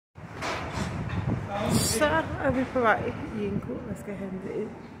Så er vi på vej i Inco og skal handle ind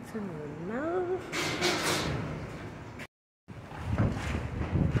til noget mad.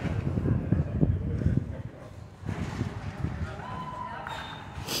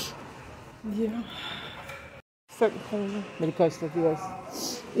 Ja. 5 kroner. Men det koster det også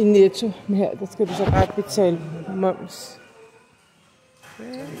i Netto. Men her, der skal du så bare betale moms. 5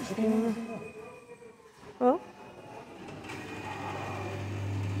 kroner. Hvad?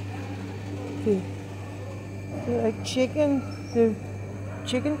 Okay. Det er ikke chicken. Det er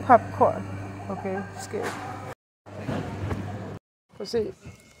chicken popcorn. Okay, skægt. Prøv at se.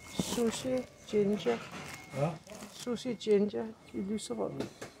 Sushi ginger. Ja. Sushi ginger i lyserød.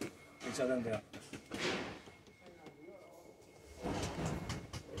 Vi tager den der.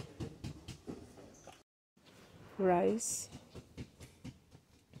 Rice.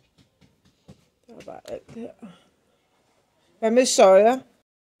 Der er bare alt det her. Hvad med soja?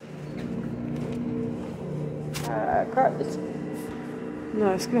 Godt.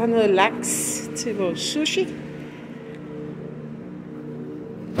 Nå, skal vi have noget laks til vores sushi.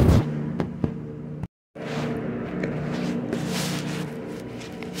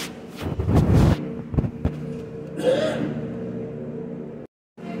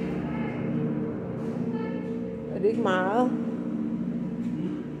 Er det ikke meget?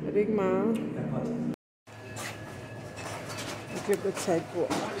 Er det ikke meget? Jeg glemte at tage et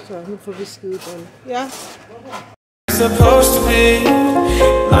bord, så nu får vi skidebollen. Ja. Supposed to be,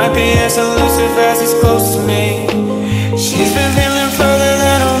 might be as elusive as he's close to me. She's been feeling further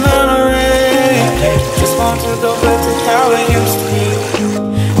than her memory. Just want to go back to how it used to be.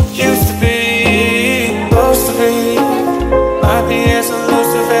 Used to be, supposed to be, might be as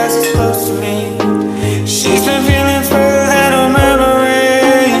elusive as he's close to me. She's been feeling further than her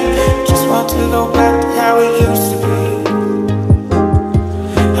memory. Just want to go back to how it used to be.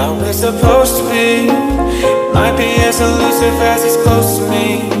 How we're supposed to be. Might be as elusive as he's close to me.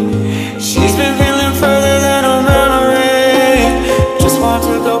 She's been feeling further than her memory. Just want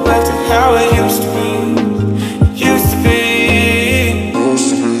to go back to how it used to be. Used to be. Supposed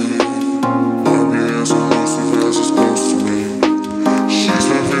to be. Might be as elusive as he's close to me. She's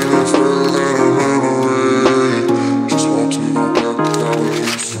been feeling further than her memory. Just want to go back to how it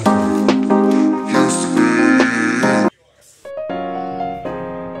used to be. Used to be.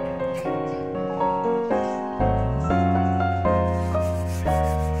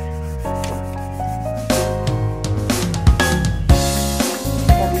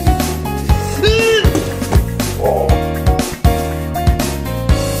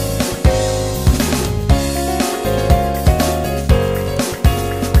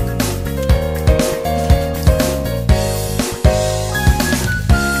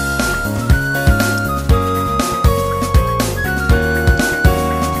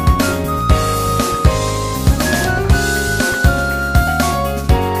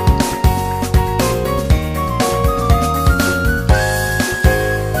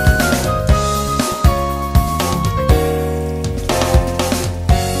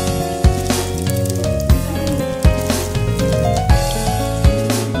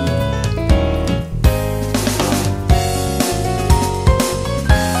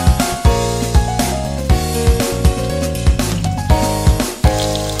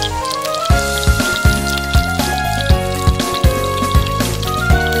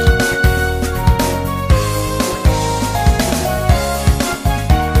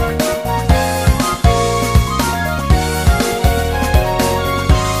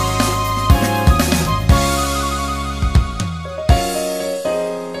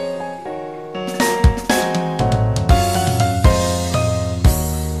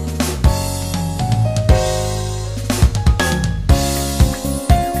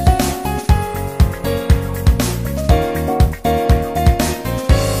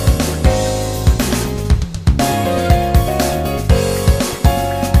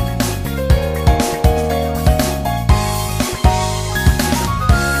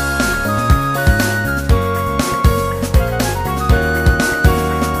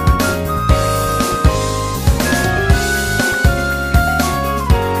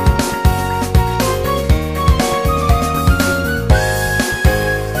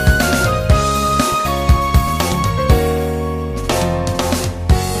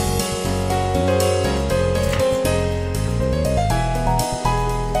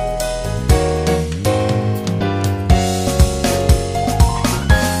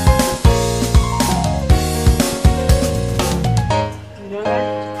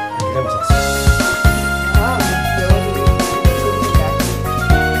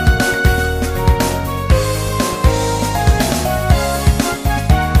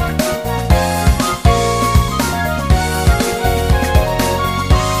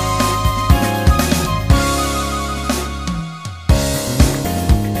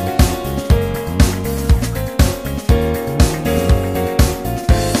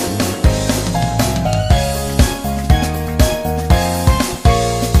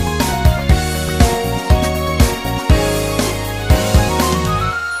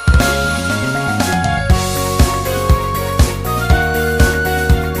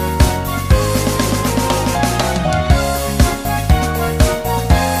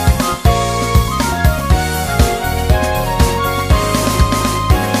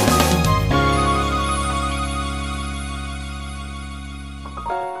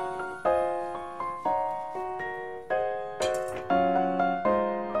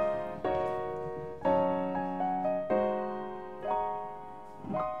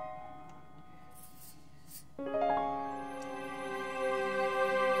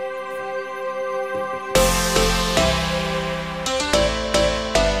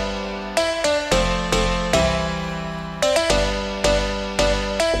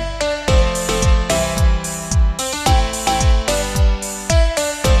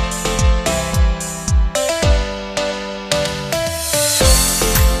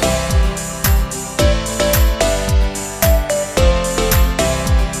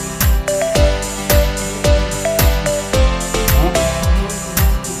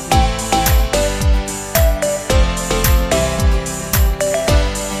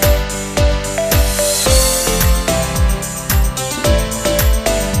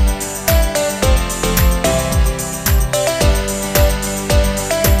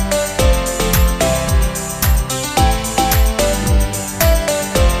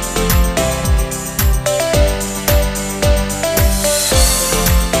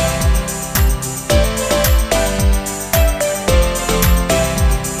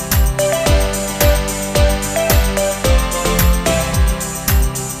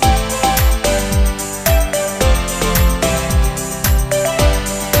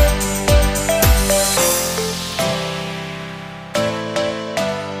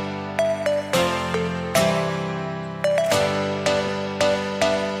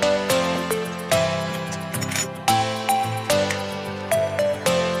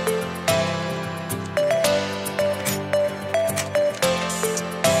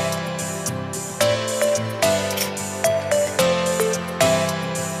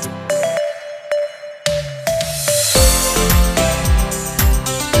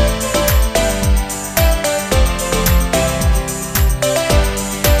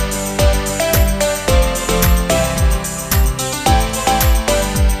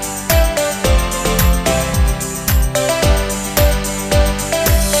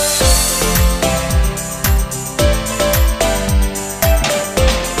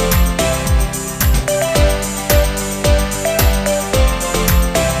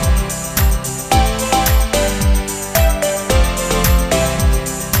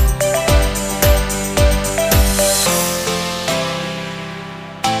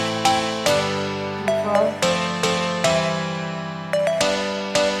 Ciao.